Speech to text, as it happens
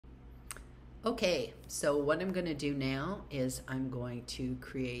Okay, so what I'm going to do now is I'm going to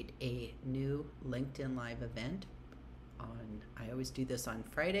create a new LinkedIn Live event. I always do this on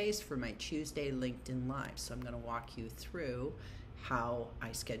Fridays for my Tuesday LinkedIn Live. So I'm going to walk you through how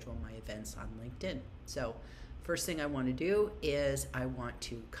I schedule my events on LinkedIn. So first thing I want to do is I want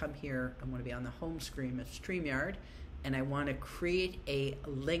to come here. I want to be on the home screen of StreamYard, and I want to create a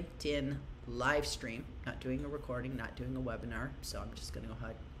LinkedIn live stream. Not doing a recording, not doing a webinar. So I'm just going to go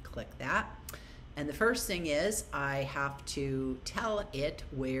ahead and click that. And the first thing is I have to tell it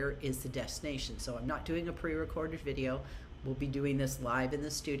where is the destination. So I'm not doing a pre-recorded video. We'll be doing this live in the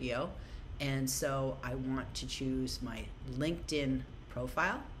studio. And so I want to choose my LinkedIn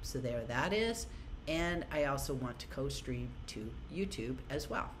profile. So there that is. And I also want to co-stream to YouTube as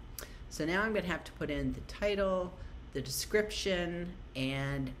well. So now I'm going to have to put in the title, the description,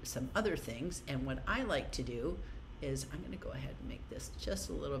 and some other things. And what I like to do is I'm going to go ahead and make this just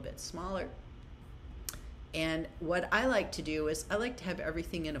a little bit smaller. And what I like to do is I like to have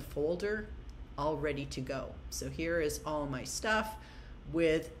everything in a folder all ready to go. So here is all my stuff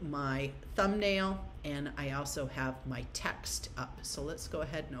with my thumbnail, and I also have my text up. So let's go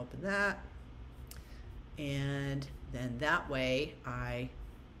ahead and open that. And then that way I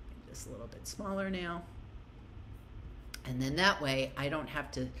make this a little bit smaller now. And then that way I don't have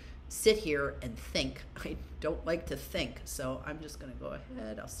to sit here and think. I don't like to think. So I'm just going to go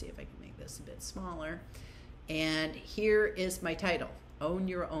ahead. I'll see if I can make this a bit smaller. And here is my title, Own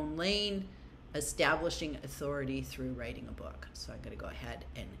Your Own Lane, Establishing Authority Through Writing a Book. So I'm going to go ahead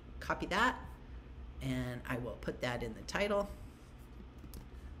and copy that, and I will put that in the title.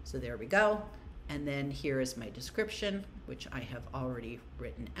 So there we go. And then here is my description, which I have already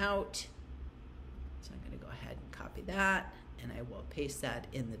written out. So I'm going to go ahead and copy that, and I will paste that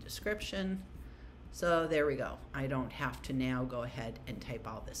in the description. So there we go. I don't have to now go ahead and type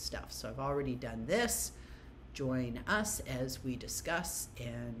all this stuff. So I've already done this. Join us as we discuss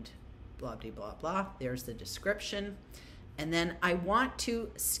and blah, blah, blah, blah. There's the description. And then I want to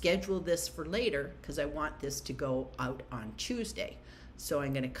schedule this for later because I want this to go out on Tuesday. So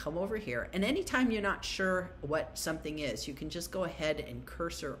I'm going to come over here, and anytime you're not sure what something is, you can just go ahead and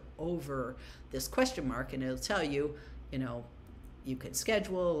cursor over this question mark, and it'll tell you, you can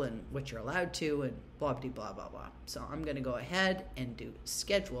schedule and what you're allowed to and blah, blah, blah, blah, blah. So I'm going to go ahead and do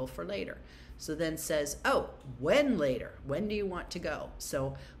schedule for later. So then says, oh, when later? When do you want to go?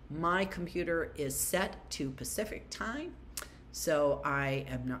 So my computer is set to Pacific time. So I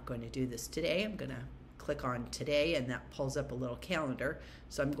am not going to do this today. I'm going to click on today, and that pulls up a little calendar.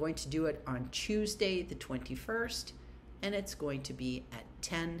 So I'm going to do it on Tuesday the 21st, and it's going to be at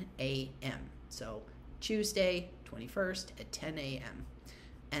 10 a.m. So Tuesday 21st at 10 a.m.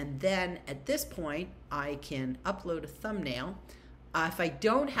 And then at this point, I can upload a thumbnail. If I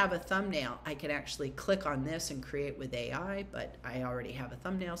don't have a thumbnail, I can actually click on this and create with AI, but I already have a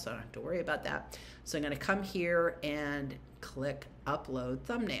thumbnail, so I don't have to worry about that. So I'm going to come here and click Upload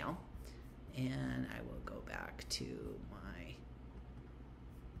Thumbnail, and I will go back to my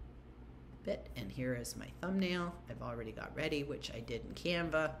bit, and here is my thumbnail. I've already got ready, which I did in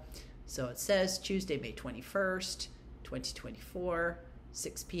Canva. So it says Tuesday, May 21st, 2024.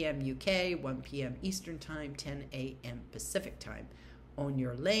 6 p.m. UK, 1 p.m. Eastern Time, 10 a.m. Pacific Time. Own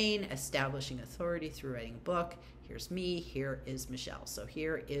Your Lane, Establishing Authority Through Writing a Book. Here's me, here is Michelle. So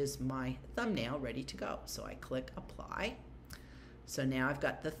here is my thumbnail ready to go. So I click Apply. So now I've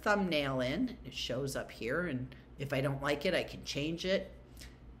got the thumbnail in. It shows up here, and if I don't like it, I can change it.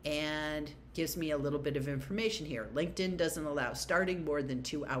 And gives me a little bit of information here. LinkedIn doesn't allow starting more than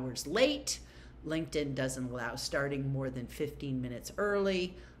 2 hours late. LinkedIn doesn't allow starting more than 15 minutes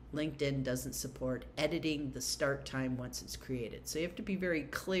early. LinkedIn doesn't support editing the start time once it's created. So you have to be very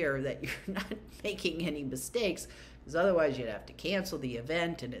clear that you're not making any mistakes, because otherwise you'd have to cancel the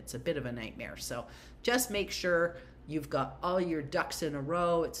event, and it's a bit of a nightmare. So just make sure you've got all your ducks in a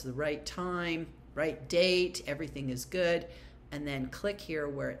row. It's the right time, right date, everything is good. And then click here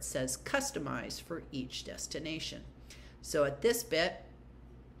where it says customize for each destination. So at this bit,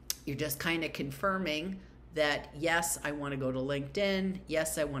 you're just kind of confirming that, yes, I want to go to LinkedIn.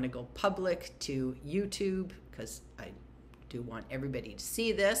 Yes, I want to go public to YouTube, because I do want everybody to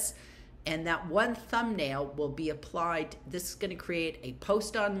see this. And that one thumbnail will be applied. This is going to create a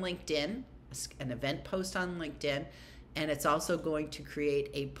post on LinkedIn, an event post on LinkedIn. And it's also going to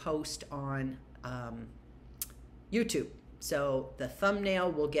create a post on YouTube. So the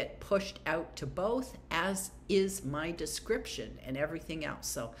thumbnail will get pushed out to both, as is my description and everything else.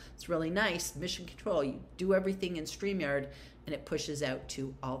 So it's really nice. Mission control, you do everything in StreamYard, and it pushes out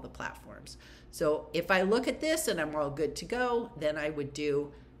to all the platforms. So if I look at this and I'm all good to go, then I would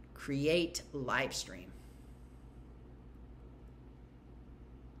do create live stream.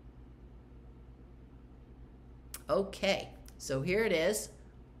 Okay, so here it is.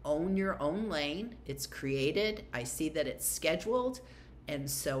 Own your own lane. It's created. I see that it's scheduled. And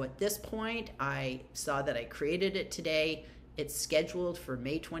so at this point, I saw that I created it today. It's scheduled for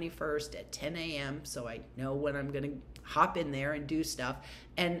May 21st at 10 a.m. So I know when I'm going to hop in there and do stuff.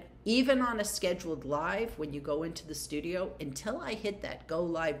 And even on a scheduled live, when you go into the studio, until I hit that go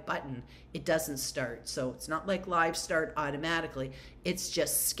live button, it doesn't start. So it's not like live start automatically. It's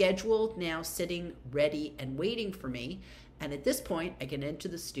just scheduled now, sitting ready and waiting for me. And at this point, I can enter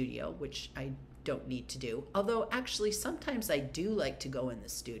the studio, which I don't need to do. Although actually, sometimes I do like to go in the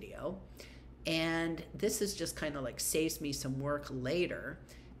studio. And this is just kind of like saves me some work later.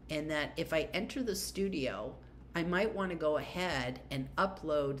 And that if I enter the studio, I might want to go ahead and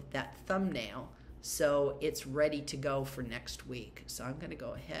upload that thumbnail so it's ready to go for next week. So I'm going to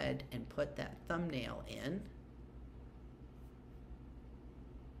go ahead and put that thumbnail in.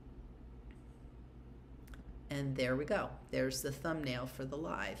 And there we go. There's the thumbnail for the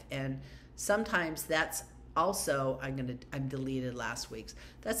live. And sometimes that's also, I'm deleted last week's.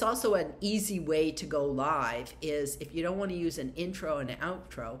 That's also an easy way to go live, is if you don't want to use an intro and an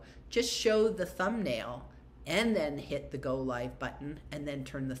outro, just show the thumbnail and then hit the go live button and then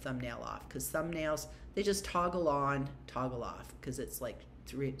turn the thumbnail off. Because thumbnails, they just toggle on, toggle off, because it's like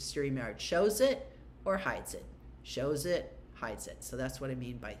StreamYard shows it or hides it. Shows it, hides it. So that's what I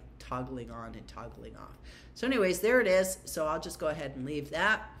mean by toggling on and toggling off. So anyways, there it is. So I'll just go ahead and leave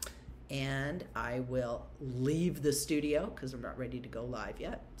that. And I will leave the studio because I'm not ready to go live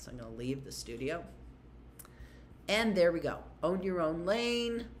yet. So I'm going to leave the studio. And there we go. Own your own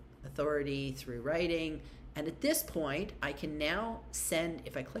lane, authority through writing. And at this point, I can now send,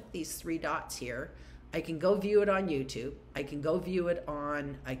 if I click these three dots here, I can go view it on YouTube. I can go view it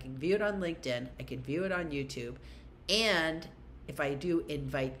on, I can view it on LinkedIn. I can view it on YouTube. And if I do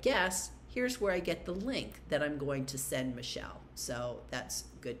invite guests, here's where I get the link that I'm going to send Michelle. So that's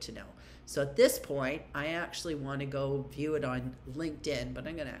good to know. So at this point, I actually want to go view it on LinkedIn, but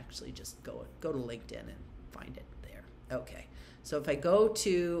I'm going to actually just go to LinkedIn and find it there. Okay. So if I go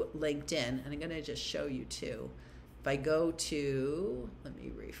to LinkedIn, and I'm going to just show you too. If I go to, let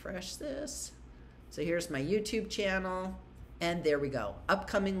me refresh this. So here's my YouTube channel, and there we go.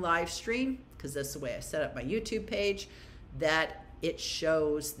 Upcoming live stream, because that's the way I set up my YouTube page, that it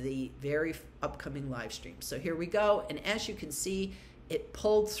shows the very upcoming live stream. So here we go. And as you can see, it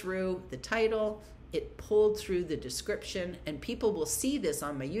pulled through the title, it pulled through the description, and people will see this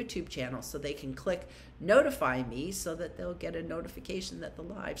on my YouTube channel so they can click notify me so that they'll get a notification that the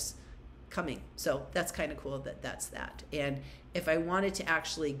live's coming. So that's kind of cool that that's that. And if I wanted to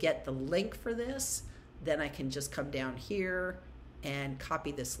actually get the link for this, then I can just come down here and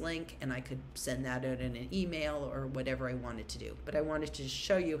copy this link, and I could send that out in an email or whatever I wanted to do. But I wanted to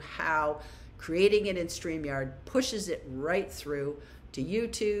show you how creating it in StreamYard pushes it right through to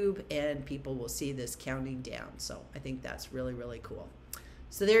YouTube, and people will see this counting down. So I think that's really, really cool.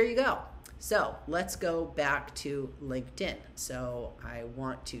 So there you go. So let's go back to LinkedIn. So I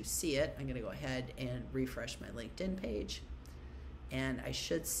want to see it. I'm going to go ahead and refresh my LinkedIn page, and I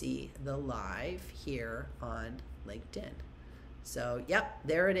should see the live here on LinkedIn. So yep,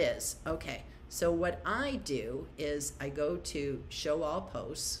 there it is. Okay, so what I do is I go to show all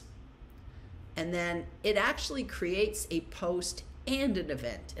posts, and then it actually creates a post and an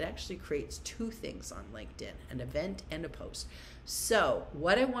event. It actually creates two things on LinkedIn, an event and a post. So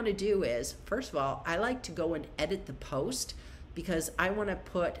what I want to do is, first of all, I like to go and edit the post because I want to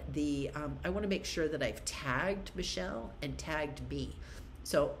put the, I want to make sure that I've tagged Michelle and tagged me.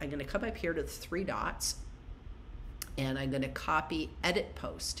 So I'm going to come up here to the three dots, and I'm going to copy edit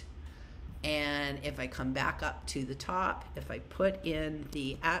post. And if I come back up to the top, if I put in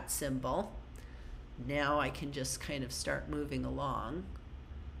the @ symbol, now I can just kind of start moving along.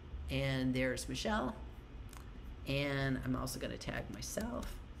 And there's Michelle. And I'm also going to tag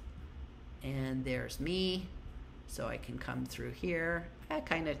myself. And there's me. So I can come through here. I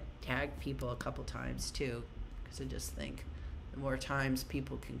kind of tag people a couple times too, because I just think the more times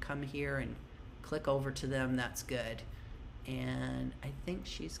people can come here and click over to them, that's good. And I think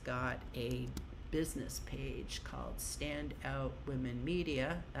she's got a business page called Standout Women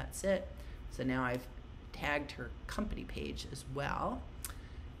Media. That's it. So now I've tagged her company page as well.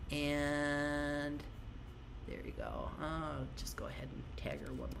 And there you go. I'll just go ahead and tag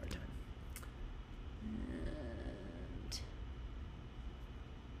her one more time. And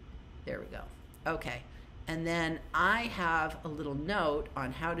there we go. Okay. And then I have a little note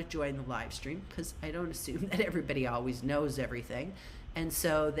on how to join the live stream, because I don't assume that everybody always knows everything. And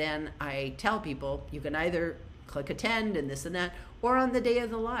so then I tell people, you can either click attend and this and that, or on the day of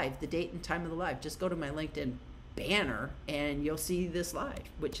the live, the date and time of the live, just go to my LinkedIn banner and you'll see this live,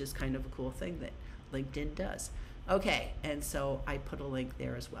 which is kind of a cool thing that LinkedIn does. Okay, and so I put a link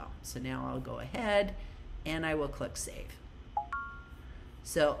there as well. So now I'll go ahead and I will click save.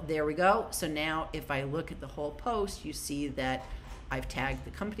 So there we go. So now if I look at the whole post, you see that I've tagged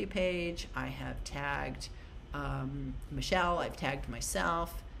the company page, I have tagged Michelle, I've tagged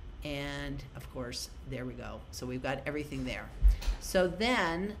myself, and of course, there we go. So we've got everything there. So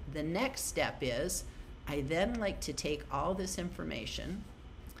then the next step is, I then like to take all this information.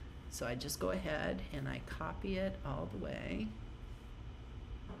 So I just go ahead and I copy it all the way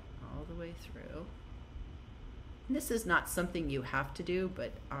through. And this is not something you have to do,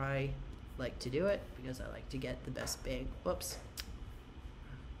 but I like to do it because I like to get the best bang. Whoops.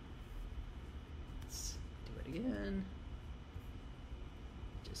 Let's do it again.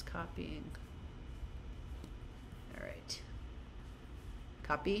 Just copying. All right.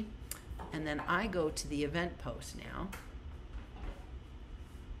 Copy. And then I go to the event post now.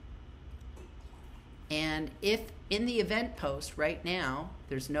 And if in the event post right now,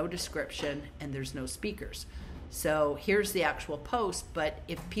 there's no description and there's no speakers. So here's the actual post, but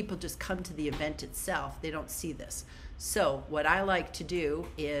if people just come to the event itself, they don't see this. So what I like to do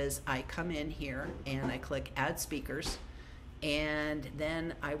is I come in here and I click add speakers, and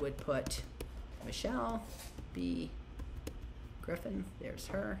then I would put Michelle B. Griffin, there's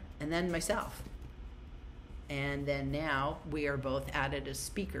her, and then myself. And then now we are both added as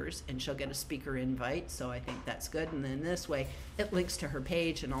speakers, and she'll get a speaker invite, so I think that's good. And then this way, it links to her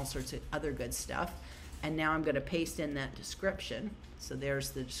page and all sorts of other good stuff. And now I'm going to paste in that description. So there's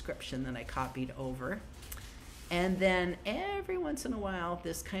the description that I copied over. And then every once in a while,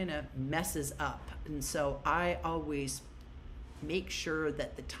 this kind of messes up. And so I always make sure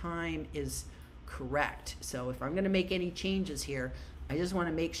that the time is correct. So if I'm going to make any changes here, I just want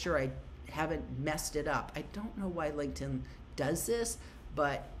to make sure I haven't messed it up. I don't know why LinkedIn does this,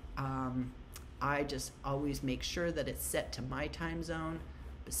 but I just always make sure that it's set to my time zone,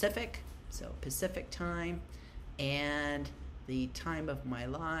 Pacific, so Pacific time, and the time of my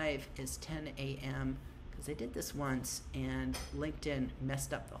live is 10 a.m. because I did this once and LinkedIn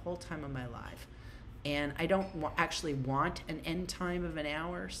messed up the whole time of my live. And I don't actually want an end time of an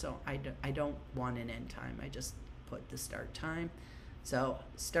hour, so I don't want an end time. I just put the start time. So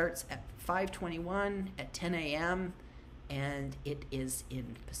starts at 5:21 at 10 a.m. and it is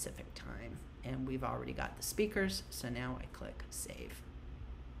in Pacific time. And we've already got the speakers, so now I click save.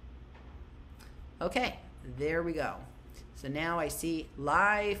 Okay, there we go. So now I see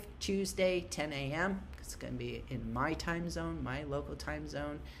live Tuesday, 10 a.m. It's going to be in my time zone, my local time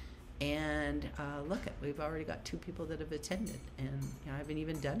zone. And look, we've already got 2 people that have attended, and I haven't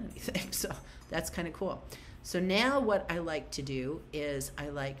even done anything. So that's kind of cool. So now what I like to do is I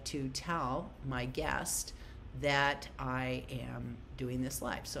like to tell my guest that I am doing this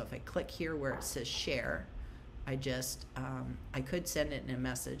live. So if I click here where it says share, I just, I could send it in a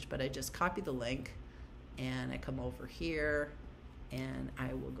message, but I just copy the link and I come over here and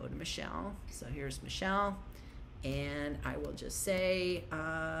I will go to Michelle. So here's Michelle, and I will just say,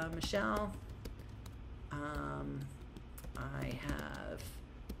 Michelle, I have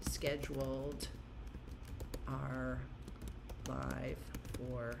scheduled our live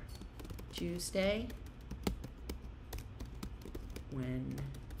for Tuesday. When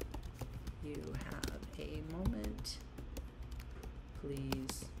you have a moment,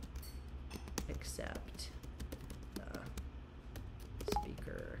 please accept the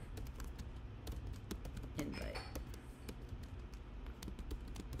speaker invite.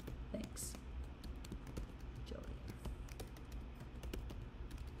 Thanks, Jillian.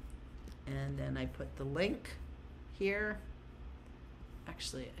 And then I put the link here.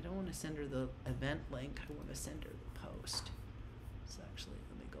 Actually, I don't want to send her the event link. I want to send her the post. So actually,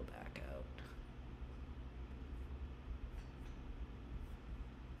 let me go back out.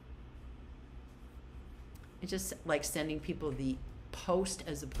 I just like sending people the post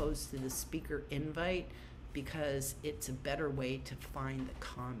as opposed to the speaker invite because it's a better way to find the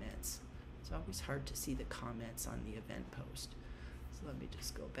comments. It's always hard to see the comments on the event post. So let me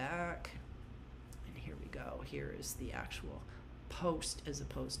just go back. And here we go. Here is the actual post as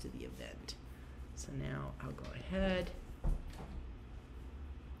opposed to the event. So now I'll go ahead,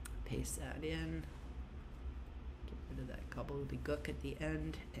 paste that in, get rid of that gobbledygook at the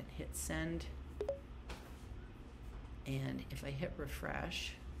end, and hit send. And if I hit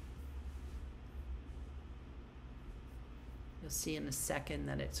refresh, you'll see in a second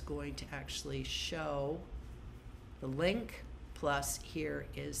that it's going to actually show the link plus here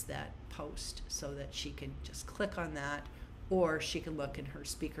is that post, so that she can just click on that, or she can look in her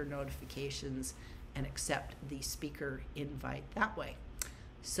speaker notifications and accept the speaker invite that way.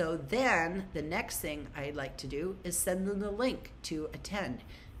 So then the next thing I'd like to do is send them the link to attend.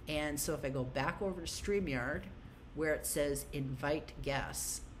 And so if I go back over to StreamYard where it says invite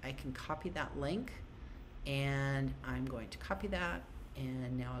guests, I can copy that link, and I'm going to copy that,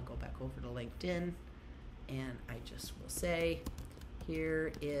 and now I'll go back over to LinkedIn, and I just will say,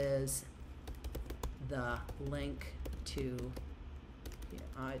 here is the link to,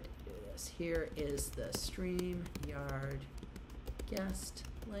 I do this, here is the StreamYard guest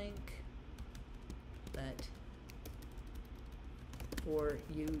link that for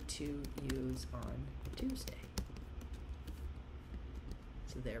you to use on Tuesday.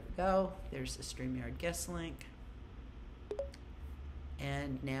 So there we go. There's the StreamYard guest link.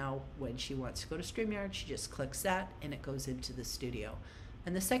 And now when she wants to go to StreamYard, she just clicks that and it goes into the studio.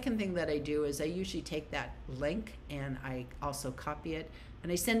 And the second thing that I do is I usually take that link and I also copy it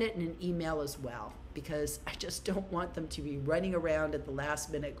and I send it in an email as well, because I just don't want them to be running around at the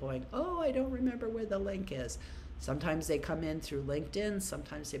last minute going, oh, I don't remember where the link is. Sometimes they come in through LinkedIn,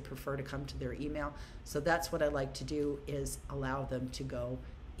 sometimes they prefer to come to their email. So that's what I like to do, is allow them to go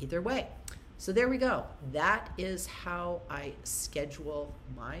either way. So there we go. That is how I schedule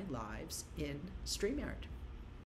my lives in StreamYard.